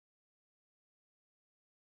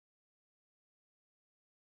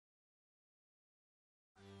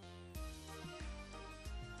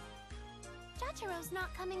Tachiro's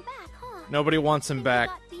not coming back, huh? Nobody wants him back.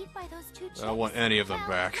 I don't want any of them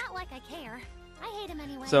back. Not like I care. I hate him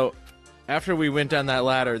anyway. So, after we went down that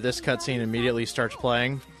ladder, this cutscene immediately starts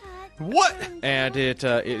playing. What? And it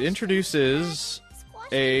introduces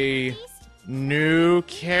a new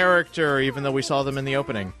character, even though we saw them in the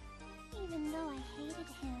opening. Even though I hated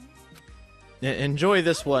him. Enjoy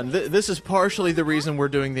this one. This is partially the reason we're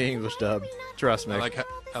doing the English dub. Trust me.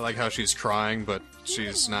 I like how she's crying, but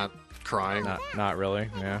she's not crying. Not really,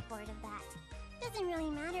 yeah. Doesn't really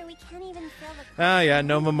matter. We can't even fill the Ah, yeah,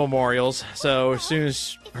 no more memorials. So as soon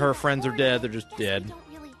as her friends are dead, they're just dead.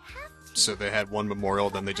 So they had one memorial,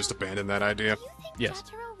 then they just abandoned that idea? Yes.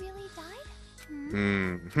 Tachiro really died?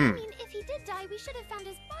 Mm-hmm. I mean, if he did die, we should have found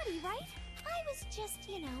his body, right? I was just,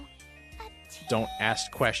 you know, a Don't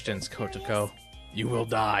ask questions, Kotoko. You will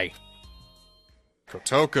die.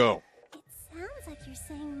 Kotoko. It sounds like you're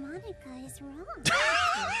saying Monica is wrong.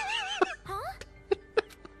 Huh?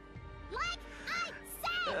 Like I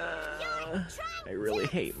said, you're trying I really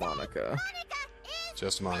hate Monica. Monica is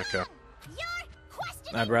Just Monica. wrong. You're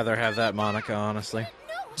questioning I'd rather have that Monica, honestly.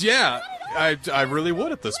 No, Yeah, I really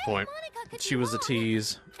would at this point. Monica could She be was a wrong.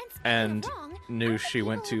 tease, and wrong, knew I bet she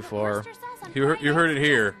went you too the far. Master saw some You heard it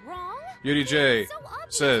here. wrong. UDJ So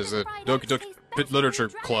obvious says that that Friday Doki Doki tastes Pit best Literature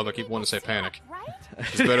when you Club, I dry keep it wanting to say in the Panic, syrup,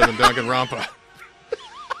 right? is better than Danganronpa.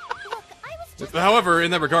 Look, I was just However,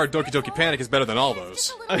 in that regard, Doki Doki Panic is better than all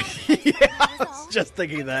those. Yeah, I was just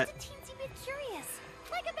thinking that. A teensy bit curious.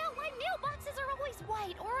 Like about why mailboxes are always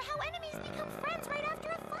white, or how enemies become friends right after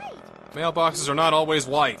a fight. Mailboxes are not always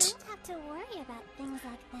white. Don't have to worry about things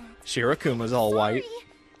like that. Shirakuma's all white. Sorry.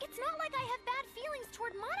 It's not like I have bad feelings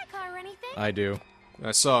toward Monica or anything. I do.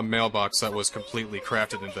 I saw a mailbox that was completely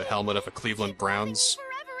crafted into the helmet of a Cleveland Browns,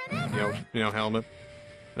 Forever and ever. you know, helmet.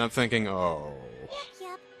 And I'm thinking, oh,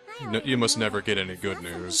 Yep, I no, already you must know never that. get any good Not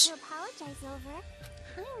something news. to apologize over.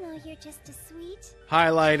 I know you're just a sweet,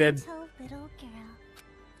 Highlighted. gentle little girl.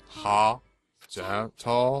 Ha, that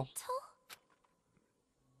tall.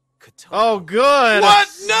 Oh, good. What?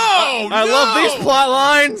 No! I love these plot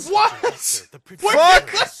lines. What?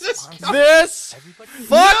 Fuck this.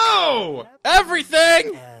 Fuck No!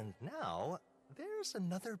 everything. And now, there's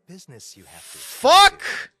another business you have to. Fuck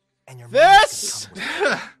And your this. mom can come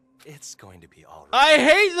with you. It's going to be all right. I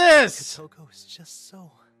hate this. Kotoko is just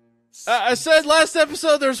so. I said last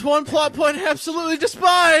episode there's one plot point I absolutely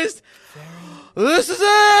despised. This is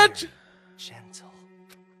it. gentle.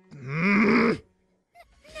 No!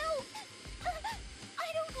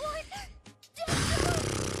 I don't want...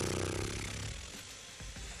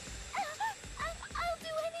 I'll do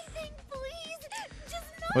anything, please! Just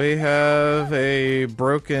not... We have a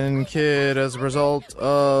broken kid as a result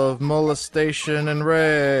of molestation and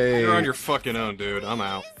rape. You're on your fucking own, dude. I'm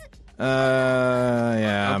out.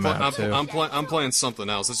 Yeah, I'm out too. I'm playing something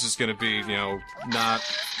else. This is gonna be, you know, not.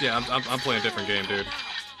 Yeah, I'm playing a different game, dude.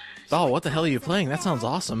 Oh, what the hell are you playing? That sounds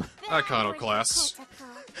awesome. Iconoclasts.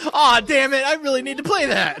 Aw, damn it! I really need to play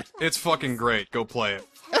that. It's fucking great. Go play it.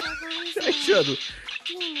 I should.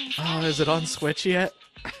 Oh, is it on Switch yet?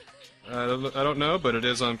 I don't know, but it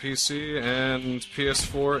is on PC and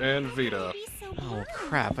PS4 and Vita. Oh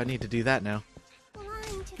crap! I need to do that now.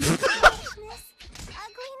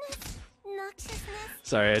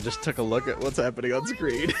 Sorry, I just took a look at what's happening on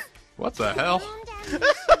screen. What the hell?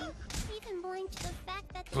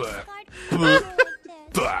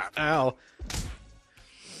 Ow.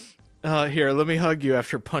 Here, let me hug you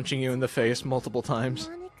after punching you in the face multiple times.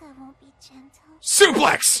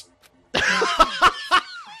 Suplex!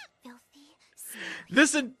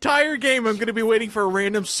 This entire game, I'm gonna be waiting for a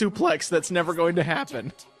random suplex that's never going to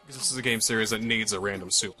happen. This is a game series that needs a random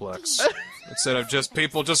suplex. Instead of just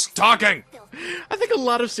people just talking! I think a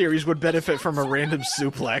lot of series would benefit from a random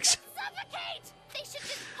suplex. Suffocate! They should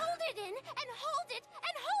just hold it in and hold it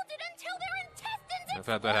and hold it until their intestines I've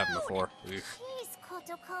had that happen before. Eek. Jeez,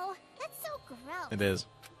 Kotoko, that's so gross. It is.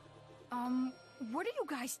 What are you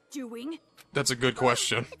guys doing? That's a good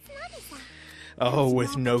question. It's not exactly. Oh, It's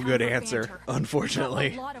with not no the good time for answer, banter. unfortunately.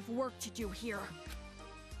 We've got a lot of work to do here.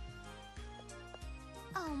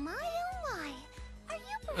 Oh my, oh my. Are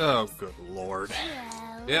you Oh, good lord.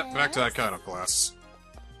 jealous? Yep, back to Iconoclasts.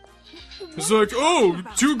 It's like, oh,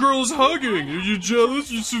 two girls hugging. Are you jealous?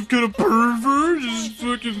 You some kind of pervert? You just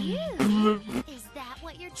fucking. Is that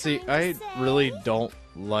what you're See, trying I to say? really don't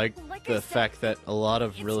like Like I the said, fact that a lot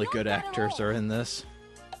of really not good that at actors all. are in this.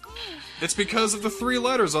 It's because of the 3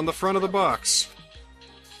 letters on the front of the box.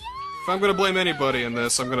 If I'm gonna blame anybody in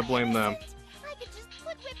this, I'm gonna blame them. If I could just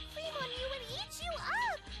put whipped cream on you and eat you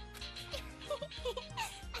up.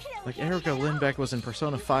 I don't Like get Erica it at all. Lindbeck was in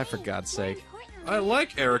Persona 5 for God's sake. I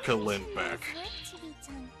like Erica Lindbeck.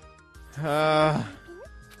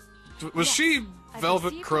 Was she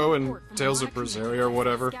Velvet Crow in Tales of Berseria or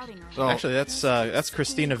whatever? Oh, Actually, that's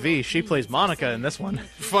Christina V. She plays Monica in this one.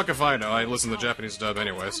 fuck if I know. I listen to the Japanese dub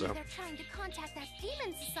anyway, so. They're trying to contact that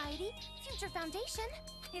demon society, Future Foundation.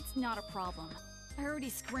 It's not a problem. I already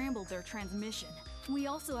scrambled their transmission. We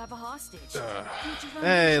also have a hostage.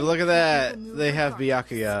 Hey, look at that. They have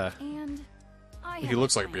Byakuya. And I He have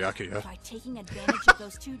looks a like plan. Byakuya. By taking advantage of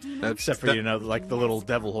those two demons, Except for, you know, like the little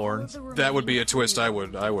devil horns. That would be a twist I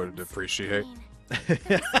would appreciate.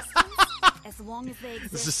 As long as they This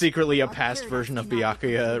is exist, secretly a our past paradise version of cannot be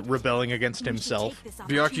Byakuya polluted. rebelling against We should himself. take this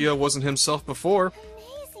opportunity. Byakuya wasn't himself before.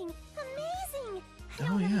 Amazing, amazing. I Oh, don't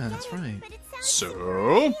really yeah, get that's it, right. but it sounds So? super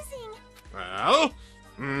amazing. Well,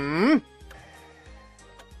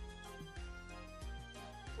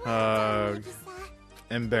 Uh, What is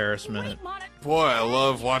that? embarrassment. Wait, Monica, boy, I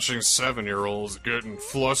love watching 7-year-olds getting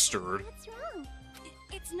flustered. What's wrong?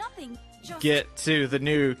 it's nothing. Just Get to the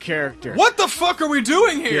new character. What the fuck are we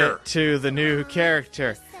doing here? Get to the new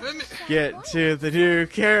character. Get to the new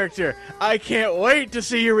character. I can't wait to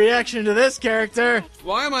see your reaction to this character.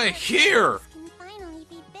 Why am I here? Can finally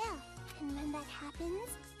be built. And when that happens,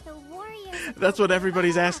 the warriors... That's what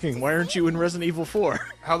everybody's asking. Why aren't you in Resident Evil 4?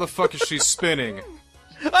 How the fuck is she spinning?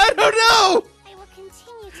 I don't know! I will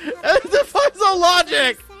continue to have... It defies the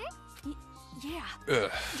logic! Sir? yeah.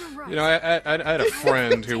 Ugh. You're right. You know, I had a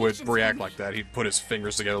friend who would react like that. He'd put his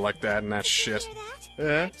fingers together like that and that shit. Hear that?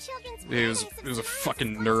 Yeah. Children's He was planet he was a is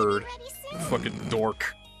fucking supposed to nerd. be ready soon. Fucking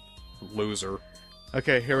dork. Loser.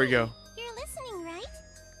 Okay, here we go. You're listening,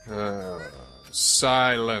 right?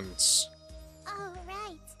 Silence. All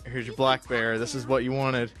right. Here's your black bear. This is what you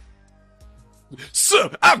wanted.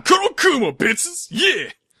 Sup, I'm Kurokuma, bitches!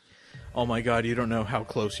 Yeah! Oh my god, you don't know how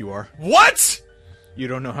close you are. What? You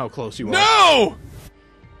don't know how close you are. No!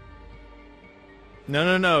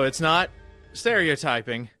 No, it's not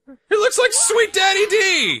stereotyping. He looks like Sweet Daddy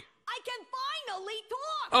D! I can finally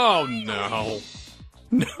talk. Oh no.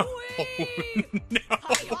 No.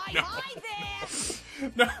 Hi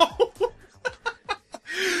there. No.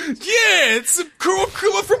 Yeah, it's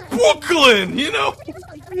Kurokuma from Brooklyn, you know?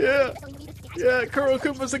 Yeah,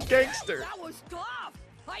 Kurokuma's a gangster. That was tough.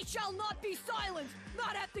 I shall not be silent.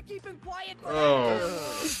 Not have to keep him quiet. Oh,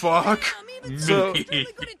 fuck I'm even So- really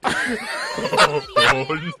good at Oh, no,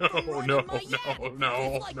 no, no,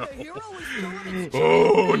 no, like no. the hero is doing its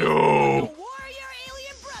Oh, The no. warrior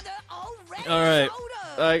alien brother already All right, showed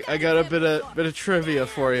up. I got a bit of trivia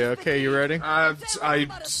for you. Okay, you ready?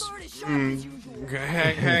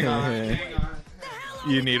 Hang on.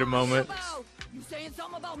 You need a moment. You saying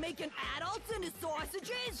something about making adults into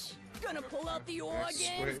sausages? Gonna pull out the organs,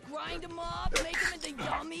 sweet. grind them up, make them into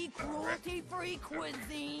yummy, cruelty-free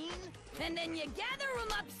cuisine, and then you gather them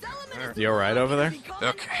up, sell them in a You all right over there? become an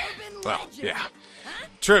Okay. urban Well, legend. yeah. Huh?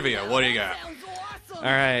 Trivia, what do you got? Sounds awesome.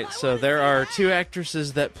 All right, so there are two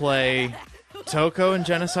actresses that play Toko and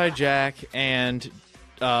Genocide Jack, and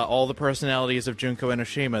all the personalities of Junko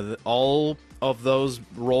Enoshima. All of those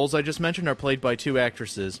roles I just mentioned are played by two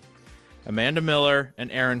actresses, Amanda Miller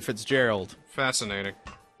and Erin Fitzgerald. Fascinating.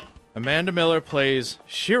 Amanda Miller plays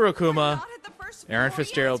Shirokuma. Not at the first Aaron floor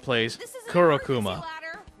Fitzgerald yet. plays This is an Kurokuma. emergency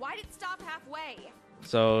ladder. Why'd it stop halfway?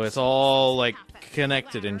 So it's all like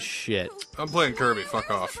connected and shit. I'm playing Kirby, fuck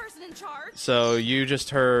Where's off. the person in charge? So you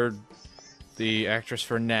just heard the actress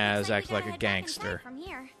for Naz act we like gotta a head back gangster. inside From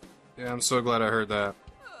here. Yeah, I'm so glad I heard that.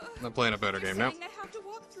 I'm playing a better You're game now. saying I have to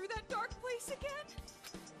walk through that dark place again?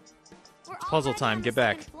 We're Puzzle already time, on get the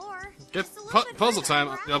back. second floor. Get Just a little bit puzzle further, time.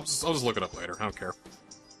 we're I'll out. just look it up later. I don't care.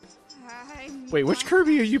 I'm Wait, which not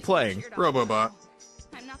Kirby are you playing? figured out. Robobot.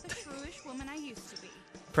 I'm not the truish woman I used to be.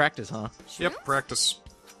 Practice, huh? Yep, practice.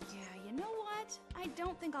 Yeah, you know what? I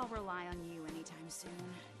don't think I'll rely on you anytime soon.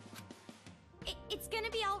 It's gonna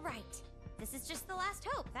be all right. This is just the last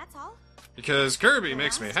hope. That's all. Because Kirby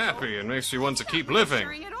makes me happy and makes me want to keep living.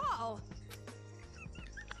 Hearing it all.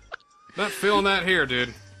 Not feeling that here,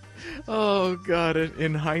 dude. Oh god,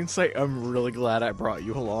 in hindsight, I'm really glad I brought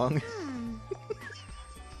you along.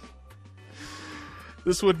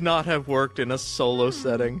 This would not have worked in a solo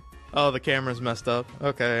setting. Oh, the camera's messed up.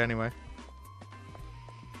 Okay, anyway.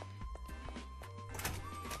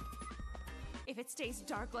 If it stays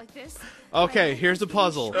dark like this. Okay, here's the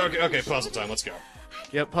puzzle. Okay, puzzle time. Let's go.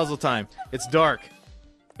 Yep, puzzle time. It's dark.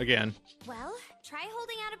 Again, Well, try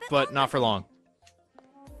holding out a bit but longer. not for long.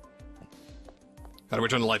 How do we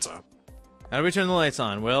turn the lights on? How do we turn the lights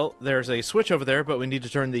on? Well, there's a switch over there, but we need to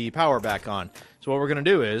turn the power back on. So what we're going to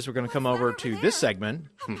do is, we're going to come over to this segment,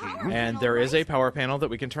 and there is a power panel that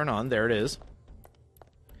we can turn on. There it is.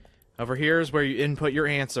 Over here is where you input your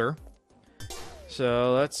answer.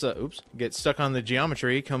 So let's, oops, get stuck on the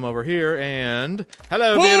geometry, come over here, and...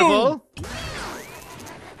 Hello, Whoa! beautiful!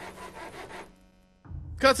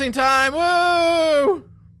 Cutscene time! Woo!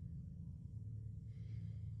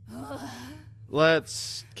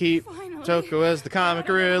 Let's keep Finally. Toko as the comic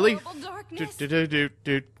relief. Horrible darkness.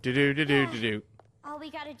 Do-do-do-do-do-do-do-do-do. All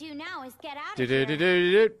we gotta do now is get out of here.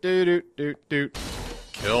 Do-do-do-do-do-do-do-do.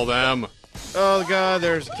 Kill them. Oh god,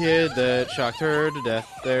 there's a kid that shocked her to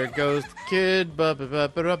death. There goes the kid.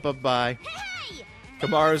 Bye-bye-bye-bye-bye. Hey!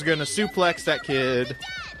 Kamaru's gonna suplex that kid.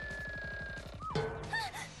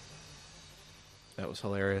 That was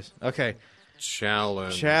hilarious. Okay.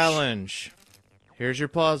 Challenge. Challenge. Here's your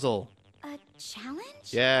puzzle. A challenge?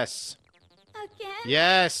 Yes. Again?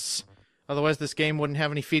 Yes! Otherwise this game wouldn't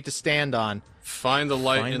have any feet to stand on. Find the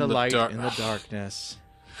light Find in the the light dark. in the darkness.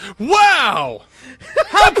 Wow!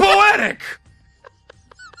 How poetic!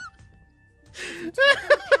 Type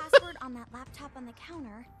the password on that laptop on the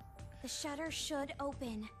counter. The shutter should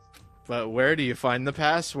open. But where do you find the I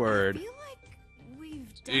password? feel like we've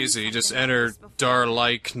done Easy, just something like enter this before.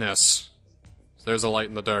 darlikeness. There's a light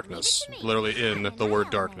in the darkness. Leave it to me. Literally in the word Wow.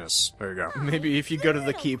 darkness. There you go. Maybe if you go to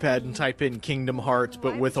the keypad and type in Kingdom Hearts,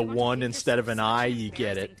 but with a 1 instead of an I, you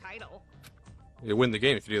get it. You win the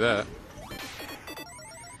game if you do that. The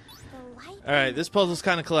light. Alright, this puzzle's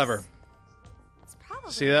kind of clever. It's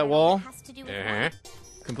probably See that what wall? has to do with Uh-huh. light.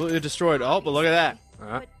 Completely destroyed. Oh, but look at that.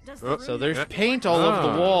 Uh, But does the oh, room So there's Yeah. paint all over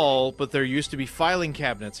Ah. the wall, but there used to be filing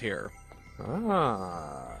cabinets here.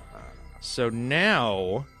 ah. So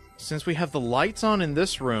now, since we have the lights on in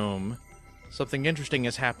this room, something interesting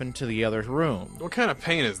has happened to the other room. What kind of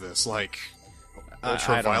paint is this? Like I don't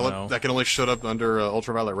ultraviolet know. that can only show up under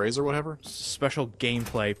ultraviolet rays or whatever? Special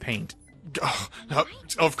gameplay paint. Oh,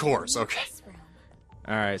 of course. Okay. This room.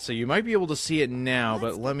 Alright, so you might be able to see it now,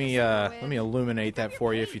 but let me illuminate that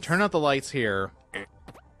for you. If you turn out the lights here.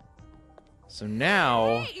 So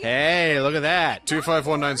now, hey, look at that.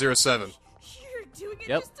 251907. You're doing it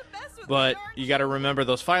Yep. just to mess with But me, aren't you gotta remember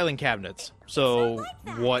those filing cabinets. So,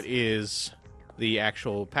 what is the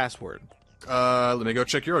actual password? Let me go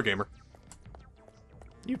check Eurogamer.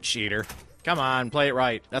 You cheater. Come on, play it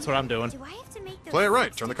right. That's what I'm doing. Do I have to make those Play it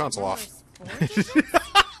right. 6 Turn the digit console off. numbers 4 digits?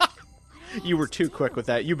 You were too quick with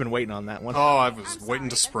that. You've been waiting on that one. Oh, I I'm was sorry, waiting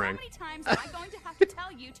to but spring. How many times am I going to have to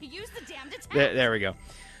tell you to use the damn detector? There we go.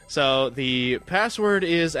 So, the password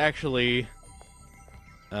is actually,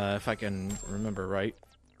 if I can remember right,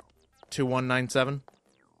 2197?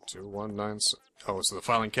 2197. Oh, so the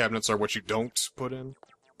filing cabinets are what you don't put in?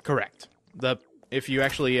 Correct. If you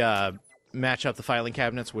actually match up the filing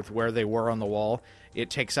cabinets with where they were on the wall, it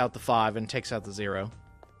takes out the 5 and takes out the 0.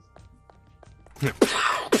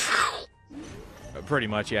 Pretty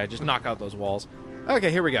much, yeah. Just knock out those walls.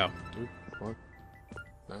 Okay, here we go. 2, 1.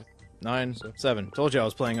 9, 7. Told you I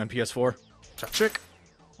was playing on PS4. Chick.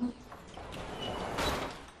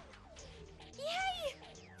 Yay!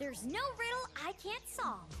 There's no riddle I can't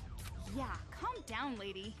solve. Yeah, calm down,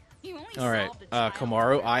 lady. You only All right, solved a child.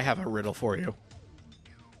 Kamaru, I have a riddle for you.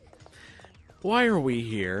 Why are we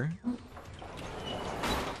here?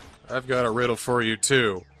 I've got a riddle for you,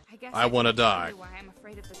 too. guess I wanna can tell die. you Why I'm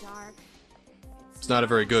afraid of the dark. It's not a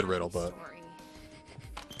very good riddle, but... Story.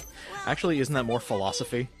 Actually, isn't that more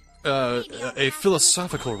philosophy? A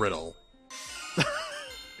philosophical riddle.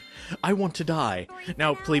 I want to die.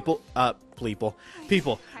 Now, people,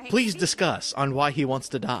 please discuss on why he wants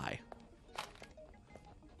to die.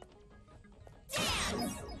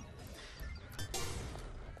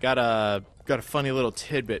 Got a funny little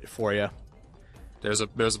tidbit for you. There's a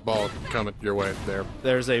ball coming your way there.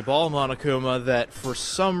 There's a ball Monokuma that, for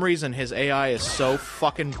some reason, his AI is so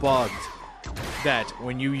fucking bugged that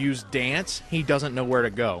when you use dance, he doesn't know where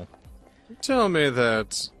to go. Tell me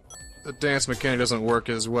that the dance mechanic doesn't work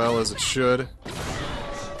as well as it should.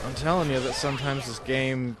 I'm telling you that sometimes this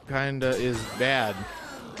game kinda is bad.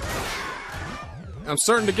 I'm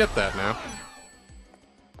starting to get that now.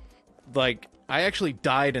 Like, I actually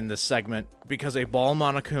died in this segment because a ball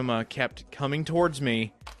Monokuma kept coming towards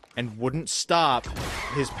me and wouldn't stop.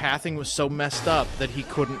 His pathing was so messed up that he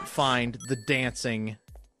couldn't find the dancing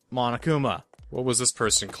Monokuma. What was this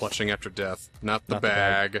person clutching after death? Not the Not the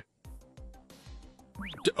bag. bag.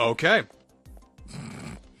 Okay.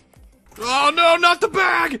 Oh no, not the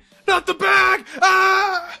bag! Not the bag!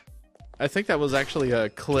 Ah! I think that was actually a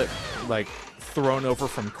clip, like, thrown over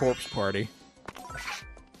from Corpse Party.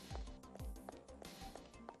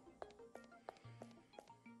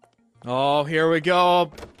 Oh, here we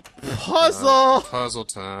go. Puzzle! Puzzle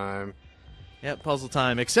time. Yep, puzzle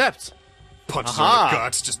time. Except, Punches Aha! in the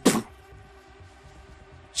guts, just...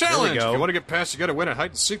 Challenge! go. If you want to get past, you gotta win at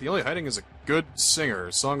hide and seek. The only hiding is a good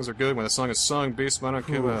singer. Songs are good when the song is sung. Beast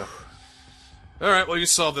Monokuma. Alright, well, you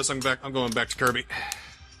solved this. I'm going back to Kirby.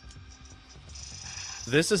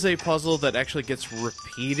 This is a puzzle that actually gets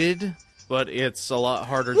repeated, but it's a lot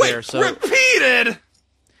harder there. So repeated?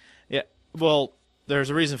 yeah, well, there's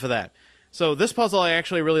a reason for that. So this puzzle I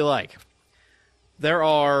actually really like. There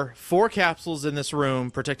are 4 capsules in this room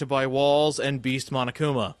protected by walls and Beast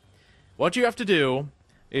Monokuma. What you have to do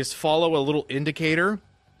is follow a little indicator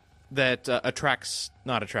that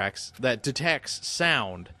that detects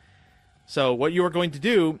sound. So what you are going to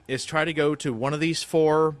do is try to go to one of these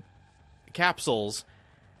 4 capsules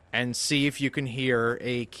and see if you can hear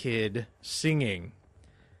a kid singing.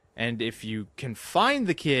 And if you can find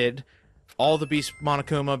the kid, all the Beast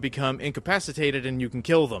Monokuma become incapacitated and you can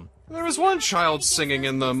kill them. There was one child singing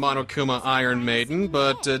in the Monokuma Iron Maiden,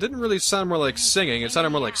 but it didn't really sound more like singing. It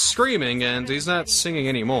sounded more like screaming, and he's not singing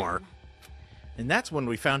anymore. And that's when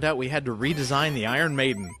we found out we had to redesign the Iron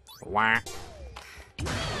Maiden. Wah.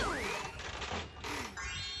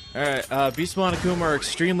 Alright, Beast Monokuma are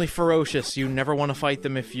extremely ferocious. You never want to fight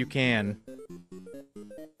them if you can.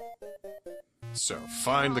 So,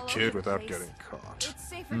 find the kid without getting caught. It's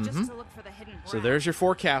safer just to look for the hidden So there's your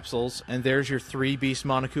 4 capsules, and there's your 3 Beast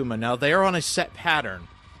Monokuma. Now, they are on a set pattern.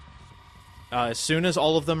 As soon as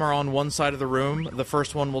all of them are on one side of the room, the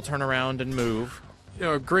first one will turn around and move. You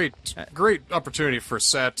know, a great opportunity for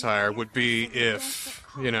satire would be if,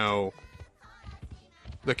 you know,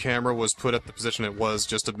 the camera was put at the position it was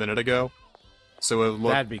just a minute ago. So it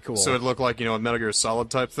looked, That'd be cool. So it looked like, you know, a Metal Gear Solid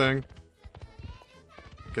type thing.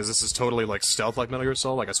 Because this is totally, like, stealth like Metal Gear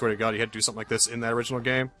Solid. Like, I swear to God, you had to do something like this in that original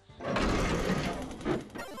game.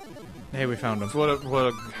 Hey, we found him. What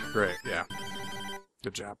a great, yeah.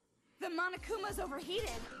 Good job. The Monokuma's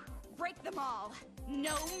overheated. Break them all.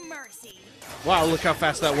 No mercy. Wow, look how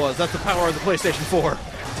fast that was. That's the power of the PlayStation 4.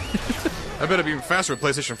 I bet it'd be even faster with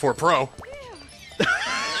PlayStation 4 Pro.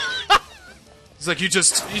 It's like you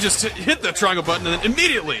just hit the triangle button and then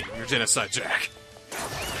immediately you're Genocide Jack.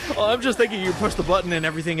 Well, I'm just thinking you push the button and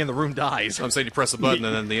everything in the room dies. I'm saying you press the button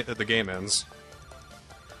and then the game ends.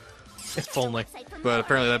 If only. But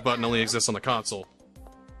apparently that button only exists on the console.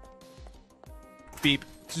 Beep.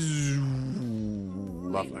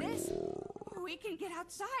 Lovely. We can get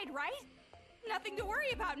outside, right? Nothing to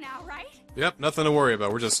worry about now, right? Yep, nothing to worry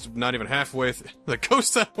about. We're just not even halfway the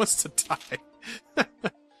ghost that wants to die.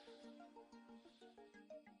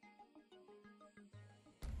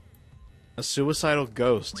 A suicidal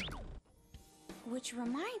ghost. Which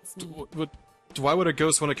reminds me. Why would a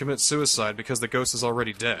ghost want to commit suicide? Because the ghost is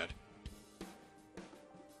already dead.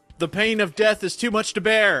 The pain of death is too much to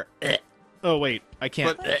bear. Oh, wait. I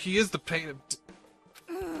can't. But he is the pain of...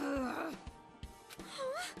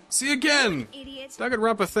 See again! idiot.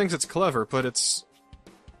 Danganronpa thinks it's clever, but it's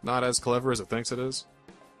not as clever as it thinks it is.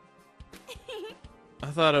 I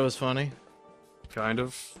thought it was funny. Kind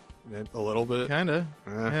of. A little bit. Kinda.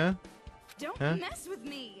 Yeah. Don't Huh? mess with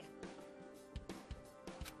me.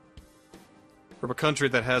 From a country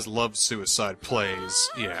that has loved suicide plays,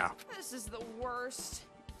 yeah. This is the worst.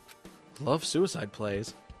 Love suicide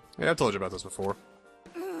plays. Yeah, I've told you about this before.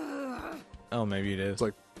 Oh, maybe you did. It's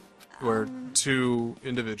like where two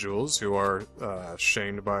individuals who are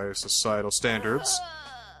shamed by societal standards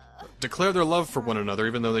declare their love for one another,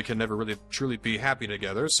 even though they can never really truly be happy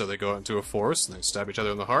together. So they go out into a forest and they stab each other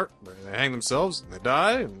in the heart. They hang themselves and they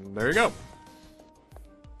die, and there you go.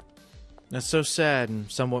 That's so sad and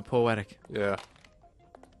somewhat poetic. Yeah.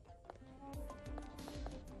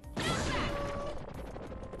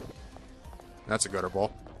 That's a gutter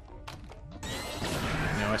ball. You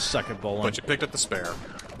know, I suck at bowling. But you picked up the spare.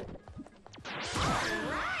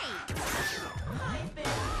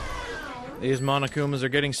 These Monokumas are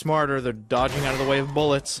getting smarter. They're dodging out of the way of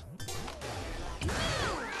bullets.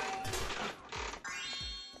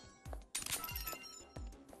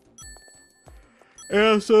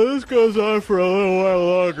 Yeah, so this goes on for a little while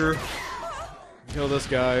longer. Kill this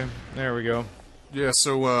guy. There we go. Yeah,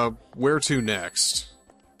 so, where to next?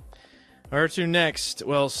 Where to next?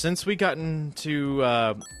 Well, since we got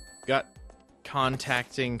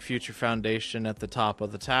contacting Future Foundation at the top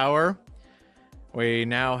of the tower, we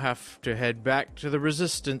now have to head back to the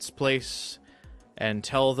Resistance place and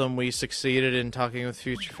tell them we succeeded in talking with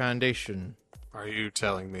Future Foundation. Are you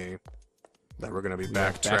telling me that we're going to be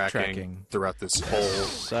Yeah, backtracking throughout this whole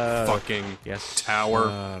fucking yes,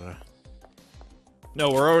 tower?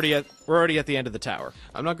 No, we're already at the end of the tower.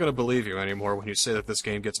 I'm not going to believe you anymore when you say that this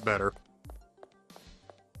game gets better.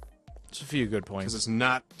 It's a few good points. Because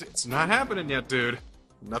it's not happening yet, dude.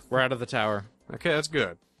 Nothing. We're out of the tower. Okay, that's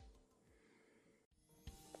good.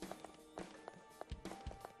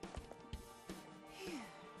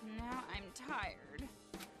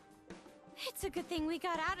 It's a good thing we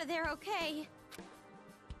got out of there okay.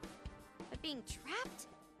 But being trapped?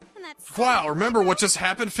 And that's Wow, remember what just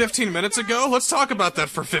happened 15 minutes ago? Let's talk about that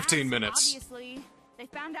for 15 minutes. Obviously, they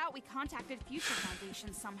found out we contacted Future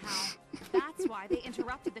Foundation somehow. That's why they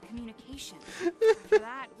interrupted the communication. For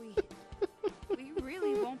that, we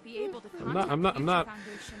really won't be able to contact I'm not- Future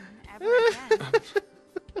Foundation ever again.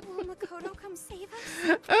 Will Makoto come save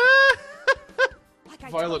us? Like I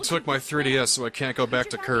Violet told took you my before, 3DS, so I can't go back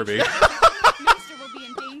to Future Kirby. Foundation Master will be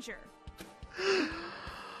in danger.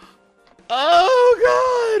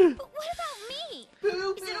 Oh god! But what about me?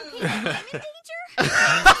 Is it okay if I'm in danger? I'm just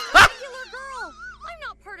a regular girl. I'm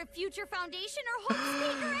not part of Future Foundation or Hope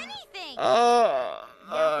State or anything.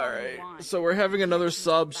 Alright. So we're having another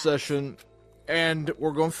sub session, and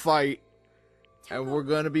we're gonna fight, and we're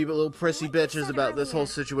gonna be little prissy bitches about this whole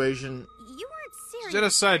situation. You weren't serious.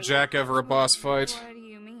 Genocide Jack ever a boss fight? What do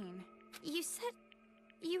you mean? You said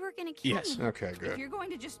you were gonna kill Yes. me. Okay, If good. you're going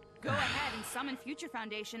to just go ahead and summon Future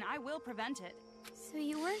Foundation, I will prevent it. So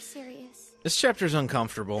you were serious. This chapter's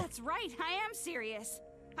uncomfortable. That's right, I am serious.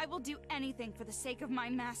 I will do anything for the sake of my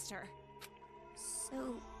master.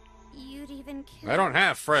 So you'd even kill I don't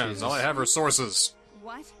have friends, all I Jesus. have are sources.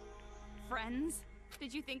 What? Friends?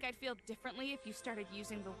 Did you think I'd feel differently if you started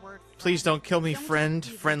using the word friend? Please don't kill me, Don't friend.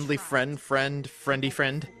 even Friendly try. friend. Friendy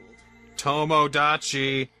friend.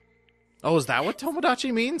 Tomodachi. Oh, is that what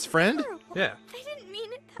Tomodachi means? Friend? Horrible. Yeah. I didn't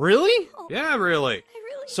mean it. Really? Oh, Yeah, really. I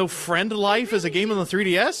really. So Friend Life is a game on the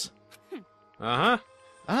 3DS? Uh-huh.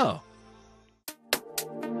 Oh.